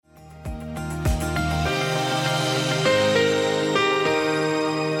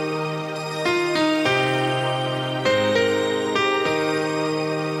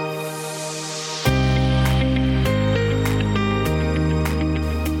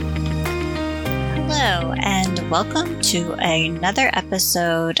Hello, and welcome to another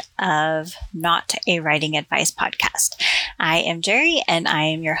episode of Not a Writing Advice Podcast. I am Jerry, and I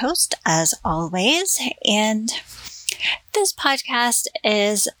am your host, as always. And this podcast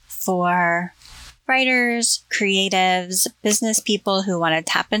is for writers, creatives, business people who want to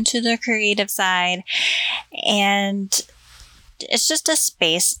tap into their creative side. And it's just a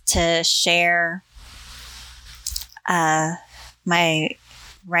space to share my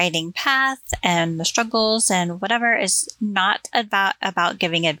writing path and the struggles and whatever. Is not about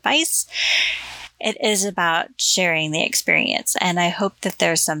giving advice. It is about sharing the experience, and I hope that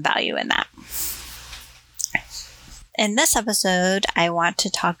there's some value in that. In this episode, I want to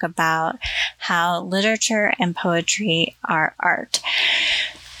talk about how literature and poetry are art.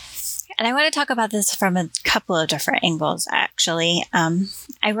 And I want to talk about this from a couple of different angles, actually.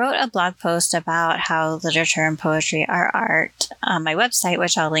 I wrote a blog post about how literature and poetry are art on my website,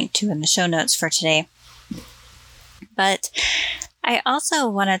 which I'll link to in the show notes for today. But I also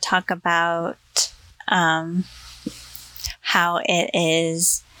want to talk about how it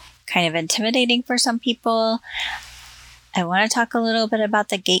is kind of intimidating for some people. I want to talk a little bit about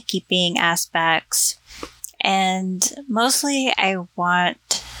the gatekeeping aspects. And mostly I want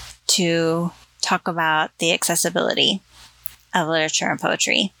to talk about the accessibility of literature and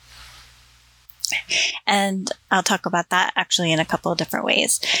poetry. And I'll talk about that actually in a couple of different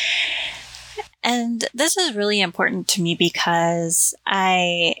ways. And this is really important to me because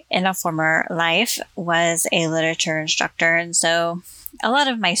I, in a former life, was a literature instructor. And so a lot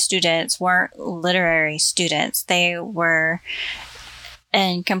of my students weren't literary students. They were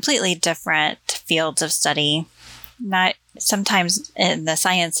in completely different fields of study. Not sometimes in the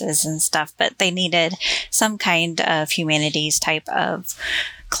sciences and stuff, but they needed some kind of humanities type of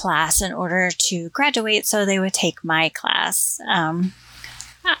class in order to graduate, so they would take my class.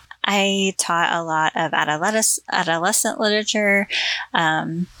 I taught a lot of adolescent literature.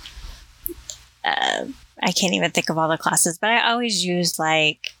 I can't even think of all the classes, but I always used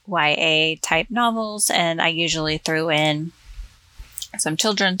like YA type novels, and I usually threw in some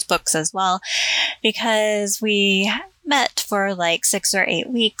children's books as well, because we met for like 6 or 8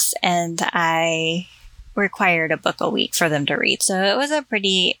 weeks and I required a book a week for them to read. So it was a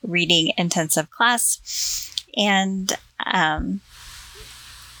pretty reading intensive class. And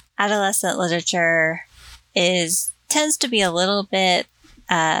adolescent literature tends to be a little bit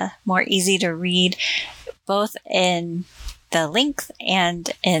more easy to read, both in the length and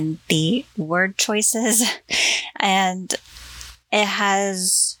in the word choices. And it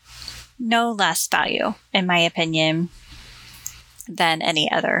has no less value, in my opinion, than any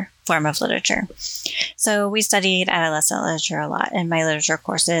other form of literature. So we studied adolescent literature a lot in my literature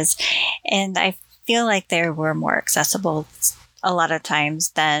courses, and I feel like they were more accessible a lot of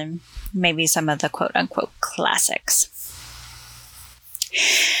times than maybe some of the quote-unquote classics.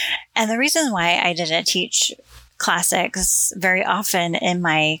 And the reason why I didn't teach classics very often in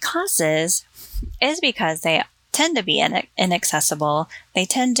my classes is because they tend to be inaccessible. They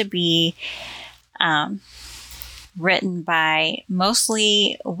tend to be written by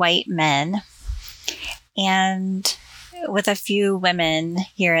mostly white men, and with a few women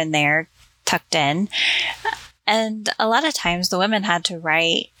here and there tucked in. And a lot of times the women had to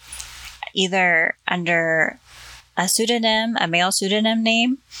write either under a pseudonym, a male pseudonym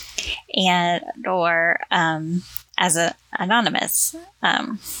name, or as a anonymous.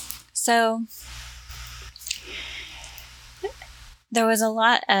 So there was a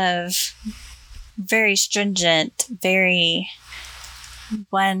lot of very stringent, very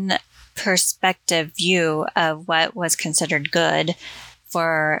one perspective view of what was considered good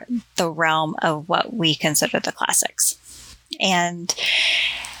for the realm of what we consider the classics. And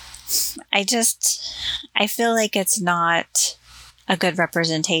I feel like it's not a good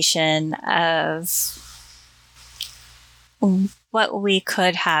representation of what we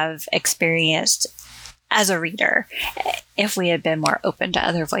could have experienced as a reader if we had been more open to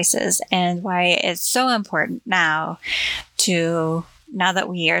other voices, and why it's so important now that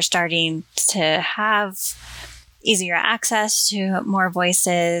we are starting to have easier access to more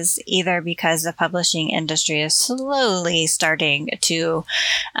voices, either because the publishing industry is slowly starting to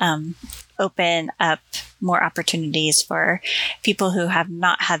open up more opportunities for people who have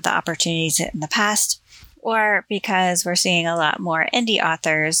not had the opportunities in the past, or because we're seeing a lot more indie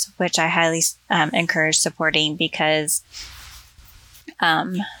authors, which I highly encourage supporting, because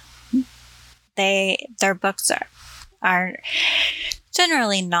their books are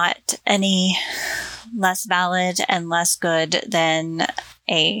generally not any less valid and less good than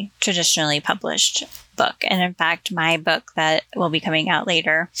a traditionally published book. And in fact, my book that will be coming out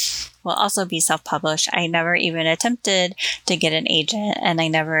later will also be self-published. I never even attempted to get an agent, and I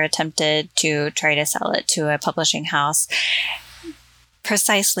never attempted to try to sell it to a publishing house,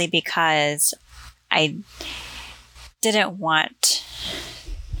 precisely because I didn't want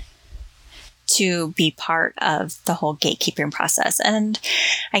to be part of the whole gatekeeping process. And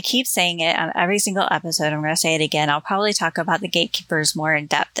I keep saying it on every single episode. I'm going to say it again. I'll probably talk about the gatekeepers more in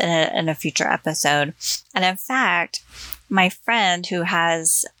depth in a future episode. And in fact, my friend who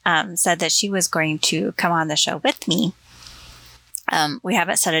has said that she was going to come on the show with me, we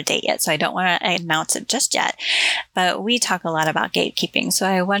haven't set a date yet, so I don't want to announce it just yet. But we talk a lot about gatekeeping. So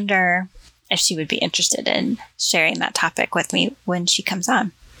I wonder if she would be interested in sharing that topic with me when she comes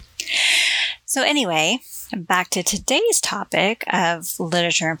on. So anyway, back to today's topic of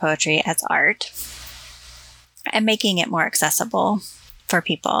literature and poetry as art and making it more accessible for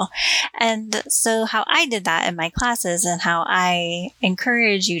people. And so how I did that in my classes and how I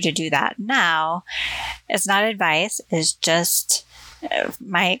encourage you to do that now is not advice, is just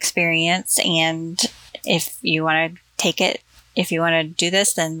my experience. And if you want to take it, if you want to do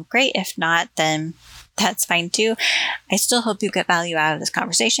this, then great. If not, then that's fine too. I still hope you get value out of this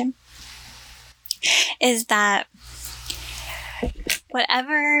conversation. Is that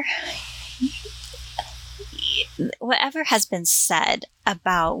whatever has been said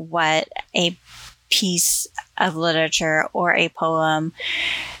about what a piece of literature or a poem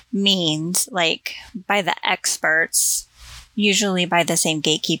means, like by the experts, usually by the same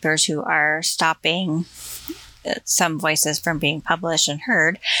gatekeepers who are stopping some voices from being published and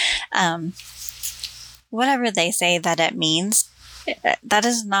heard, whatever they say that it means, that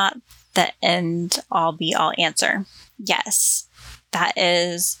is not the end all be all answer. Yes, that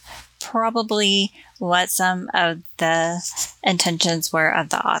is probably what some of the intentions were of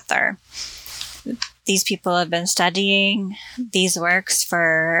the author. These people have been studying these works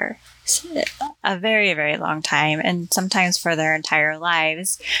for a very, very long time, and sometimes for their entire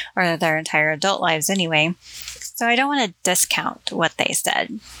lives, or their entire adult lives anyway. So I don't want to discount what they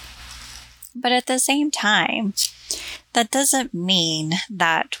said. But at the same time, that doesn't mean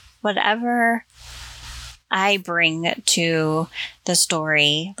that whatever I bring to the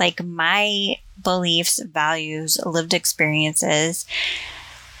story, like my beliefs, values, lived experiences,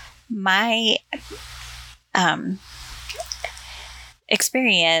 my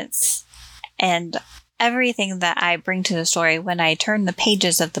experience, and everything that I bring to the story when I turn the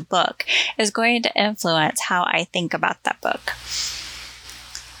pages of the book is going to influence how I think about that book.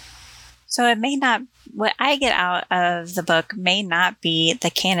 So it may not, what I get out of the book may not be the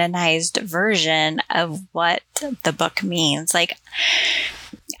canonized version of what the book means.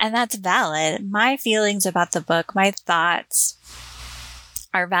 And that's valid. My feelings about the book, my thoughts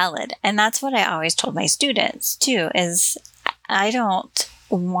are valid. And that's what I always told my students too, is I don't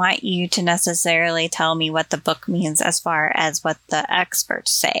want you to necessarily tell me what the book means as far as what the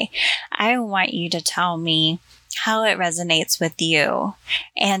experts say. I want you to tell me how it resonates with you.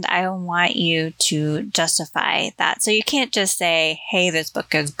 And I want you to justify that. So you can't just say, hey, this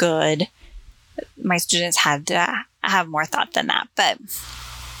book is good. My students had to have more thought than that. But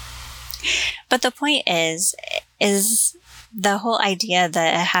the point is the whole idea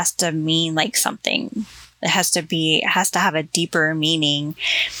that it has to mean like something. It has to have a deeper meaning.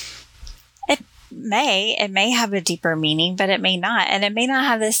 It may have a deeper meaning, but it may not. And it may not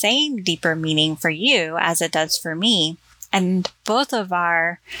have the same deeper meaning for you as it does for me. And both of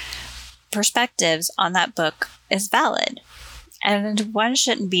our perspectives on that book is valid. And one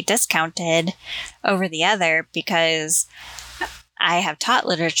shouldn't be discounted over the other because I have taught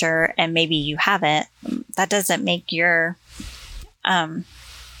literature and maybe you haven't. That doesn't make your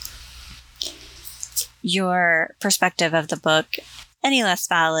perspective of the book any less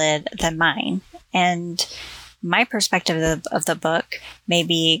valid than mine. And my perspective of the book may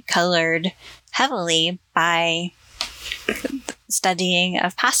be colored heavily by studying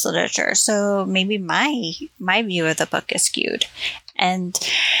of past literature. So maybe my view of the book is skewed. And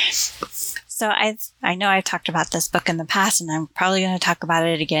so I know I've talked about this book in the past, and I'm probably going to talk about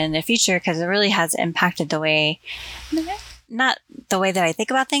it again in the future because it really has impacted the way, not the way that I think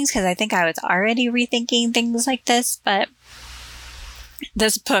about things, because I think I was already rethinking things like this, but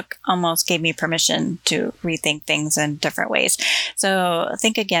this book almost gave me permission to rethink things in different ways. So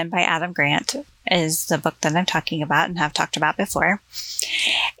Think Again by Adam Grant is the book that I'm talking about and have talked about before.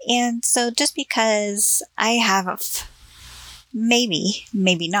 And so just because I have maybe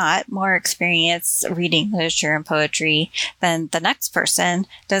not more experience reading literature and poetry than the next person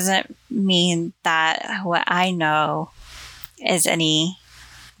doesn't mean that what I know is any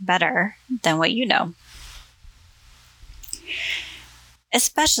better than what you know.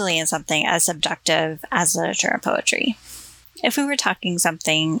 especially in something as subjective as literature and poetry. If we were talking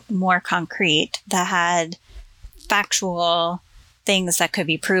something more concrete that had factual things that could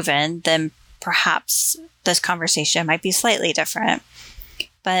be proven, then perhaps this conversation might be slightly different.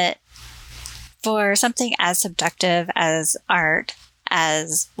 But for something as subjective as art,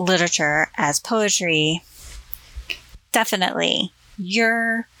 as literature, as poetry, definitely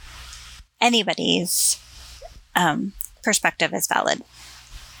anybody's perspective is valid.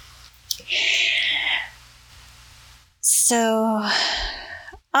 So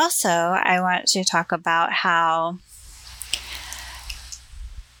also, I want to talk about how,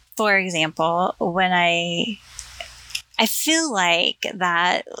 for example, when I feel like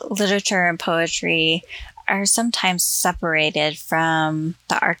that literature and poetry are sometimes separated from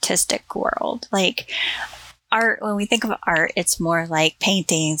the artistic world. Like art, when we think of art, it's more like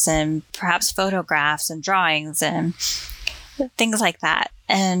paintings and perhaps photographs and drawings and things like that.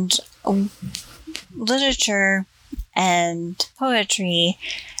 And literature and poetry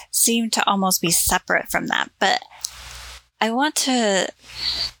seem to almost be separate from that. But I want to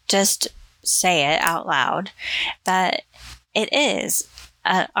just say it out loud that it is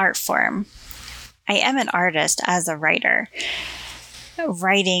an art form. I am an artist as a writer.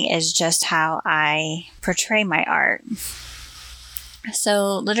 Writing is just how I portray my art.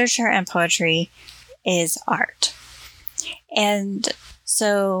 So literature and poetry is art. And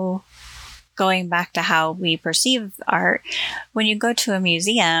so going back to how we perceive art, when you go to a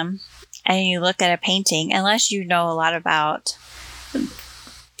museum and you look at a painting, unless you know a lot about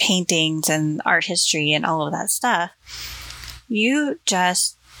paintings and art history and all of that stuff, you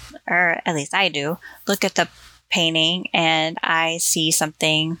just, or at least I do, look at the painting and I see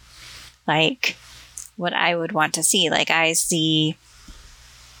something like what I would want to see. Like I see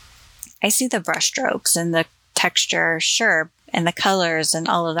the brushstrokes and the texture, sure, and the colors and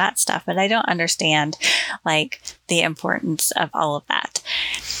all of that stuff, but I don't understand like the importance of all of that.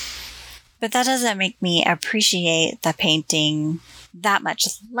 But that doesn't make me appreciate the painting that much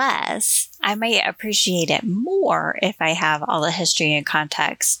less. I might appreciate it more if I have all the history and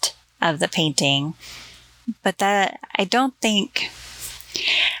context of the painting. But that I know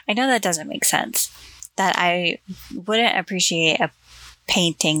that doesn't make sense. That I wouldn't appreciate a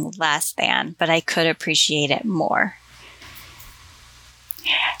painting less than, but I could appreciate it more.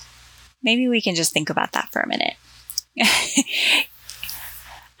 Maybe we can just think about that for a minute.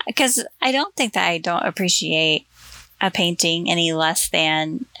 Because I don't think that I don't appreciate a painting any less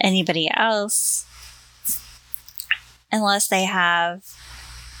than anybody else, unless they have.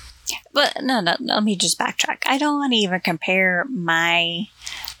 But no, let me just backtrack. I don't want to even compare my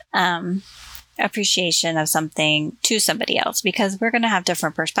appreciation of something to somebody else, because we're going to have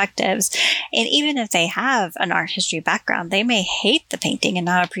different perspectives. And even if they have an art history background, they may hate the painting and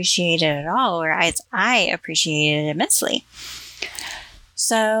not appreciate it at all, whereas I appreciate it immensely.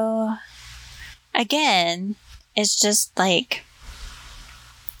 So again, it's just like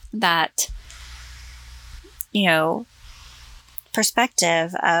that,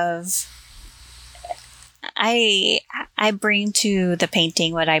 perspective of I bring to the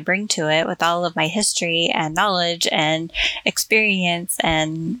painting what I bring to it with all of my history and knowledge and experience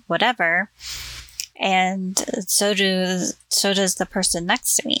and whatever. And so does the person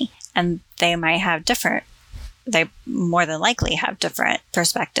next to me. And they more than likely have different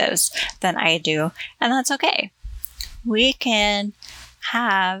perspectives than I do. And that's okay. We can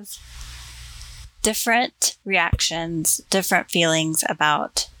have different reactions, different feelings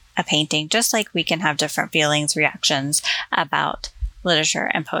about a painting, just like we can have different feelings, reactions about literature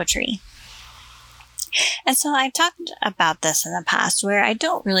and poetry. And so I've talked about this in the past, where I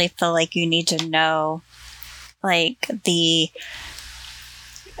don't really feel like you need to know like the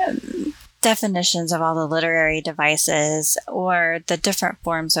definitions of all the literary devices or the different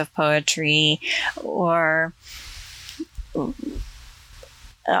forms of poetry or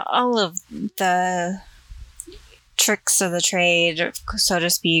all of the tricks of the trade, so to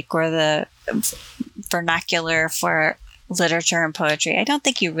speak, or the vernacular for literature and poetry. I don't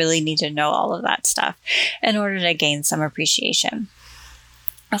think you really need to know all of that stuff in order to gain some appreciation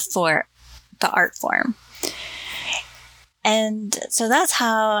for the art form. And so that's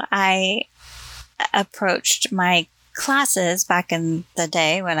how I approached my classes back in the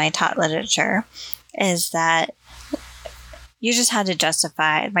day when I taught literature, is that my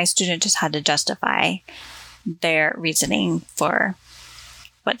student just had to justify their reasoning for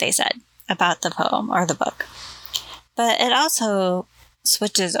what they said about the poem or the book. But it also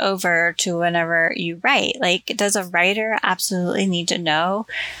switches over to whenever you write. Like, does a writer absolutely need to know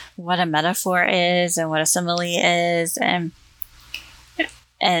what a metaphor is and what a simile is? And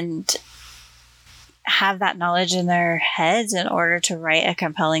and have that knowledge in their heads in order to write a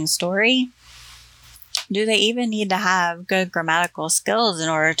compelling story? Do they even need to have good grammatical skills in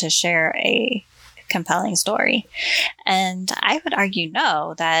order to share a compelling story? And I would argue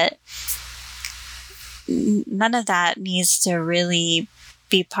no, that none of that needs to really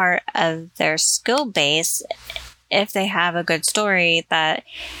be part of their skill base if they have a good story that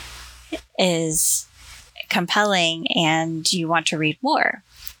is compelling and you want to read more.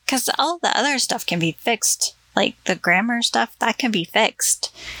 Because all the other stuff can be fixed, like the grammar stuff, that can be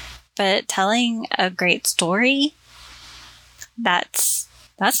fixed. But telling a great story, that's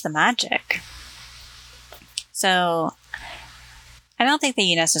the magic. So I don't think that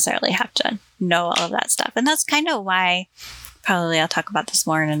you necessarily have to know all of that stuff. And that's kind of why, probably I'll talk about this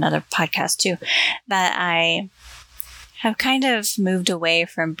more in another podcast too, that I have kind of moved away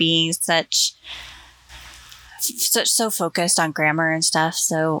from being so focused on grammar and stuff.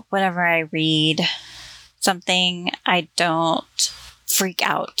 So whenever I read something, I don't freak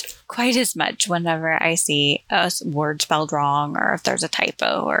out quite as much whenever I see a word spelled wrong, or if there's a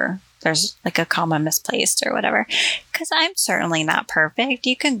typo, or there's like a comma misplaced or whatever, because I'm certainly not perfect.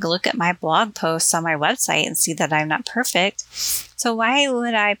 You can look at my blog posts on my website and see that I'm not perfect. So why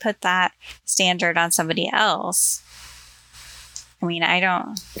would I put that standard on somebody else? I mean, I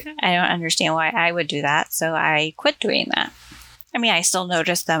don't understand why I would do that. So I quit doing that. I mean, I still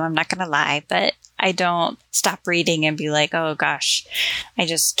notice them, I'm not going to lie, but I don't stop reading and be like, oh gosh, I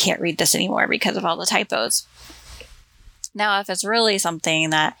just can't read this anymore because of all the typos. Now, if it's really something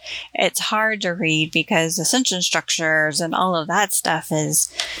that it's hard to read because the sentence structures and all of that stuff is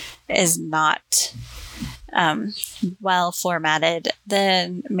not well formatted,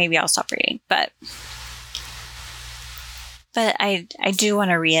 then maybe I'll stop reading. But I do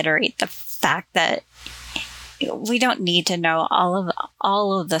want to reiterate the fact that we don't need to know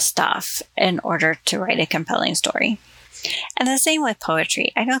all of the stuff in order to write a compelling story. And the same with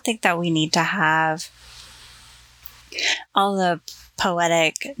poetry. I don't think that we need to have all the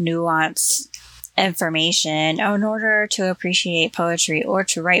poetic nuance information in order to appreciate poetry or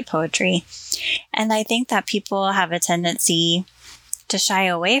to write poetry. And I think that people have a tendency to shy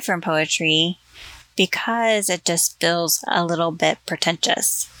away from poetry because it just feels a little bit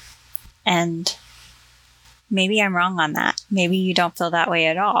pretentious. And maybe I'm wrong on that. Maybe you don't feel that way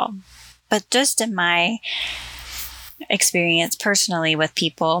at all. But just in my experience personally with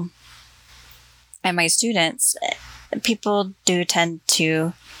people and my students, people do tend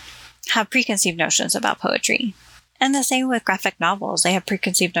to have preconceived notions about poetry. And the same with graphic novels. They have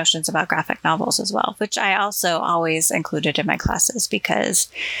preconceived notions about graphic novels as well, which I also always included in my classes because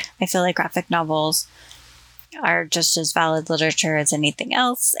I feel like graphic novels are just as valid literature as anything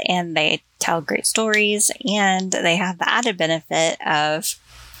else, and they tell great stories, and they have the added benefit of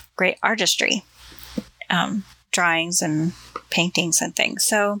great artistry, drawings and paintings and things.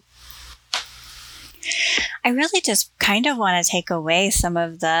 So I really just kind of want to take away some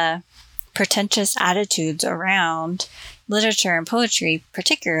of the pretentious attitudes around literature and poetry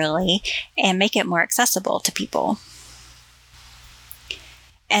particularly, and make it more accessible to people.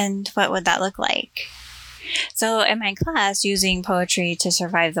 And what would that look like? So in my class, Using Poetry to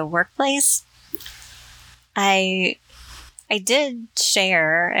Survive the Workplace, I did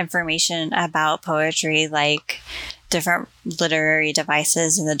share information about poetry, like different literary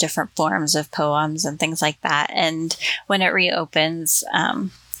devices and the different forms of poems and things like that. And when it reopens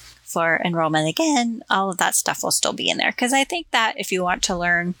for enrollment again, all of that stuff will still be in there. Because I think that if you want to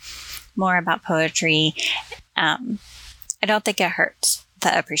learn more about poetry, I don't think it hurts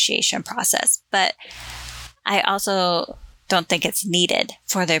the appreciation process. But I also don't think it's needed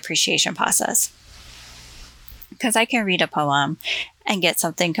for the appreciation process. Because I can read a poem and get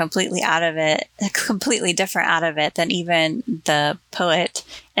something completely out of it, completely different out of it than even the poet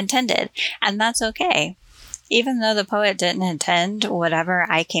intended. And that's okay. Even though the poet didn't intend whatever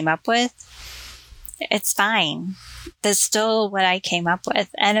I came up with, it's fine. That's still what I came up with.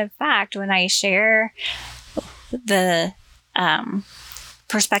 And in fact, when I share the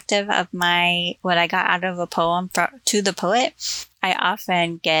perspective of what I got out of a poem to the poet, I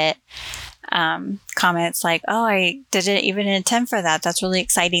often get comments like, oh, I didn't even intend for that. That's really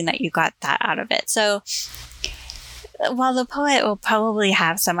exciting that you got that out of it. So while the poet will probably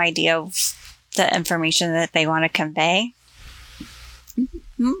have some idea of the information that they want to convey,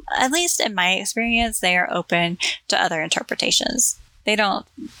 at least in my experience, they are open to other interpretations. I'm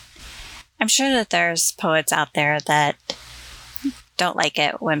sure that there's poets out there that don't like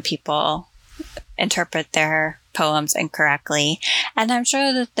it when people interpret their poems incorrectly. And I'm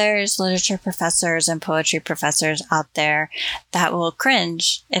sure that there's literature professors and poetry professors out there that will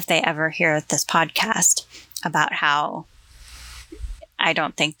cringe if they ever hear this podcast about how I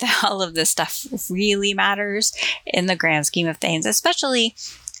don't think that all of this stuff really matters in the grand scheme of things, especially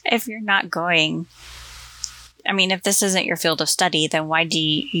if you're not going. I mean, if this isn't your field of study, then why do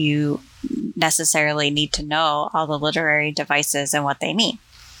you necessarily need to know all the literary devices and what they mean?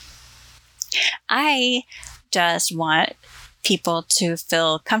 I just want people to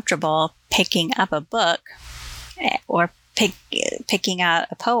feel comfortable picking up a book or picking out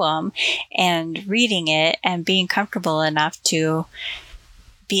a poem and reading it and being comfortable enough to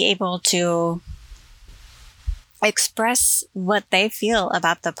be able to express what they feel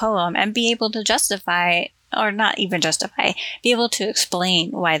about the poem and be able to justify, or not even justify, be able to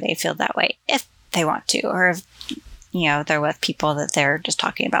explain why they feel that way if they want to, or if, they're with people that they're just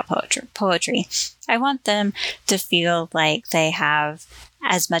talking about poetry. I want them to feel like they have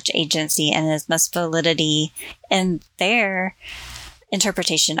as much agency and as much validity in their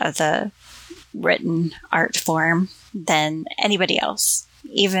interpretation of the written art form than anybody else,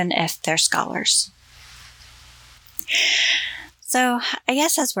 even if they're scholars. So I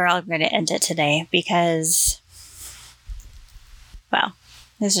guess that's where I'm going to end it today because, well,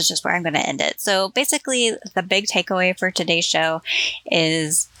 this is just where I'm going to end it. So basically, the big takeaway for today's show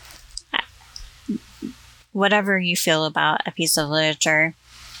is whatever you feel about a piece of literature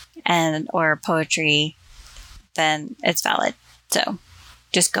or poetry, then it's valid. So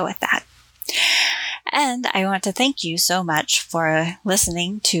just go with that. And I want to thank you so much for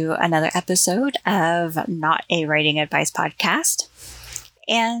listening to another episode of Not a Writing Advice Podcast.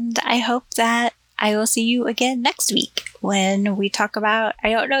 And I hope that I will see you again next week when we talk about,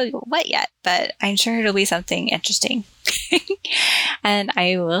 I don't know what yet, but I'm sure it'll be something interesting. And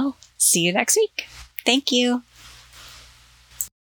I will see you next week. Thank you.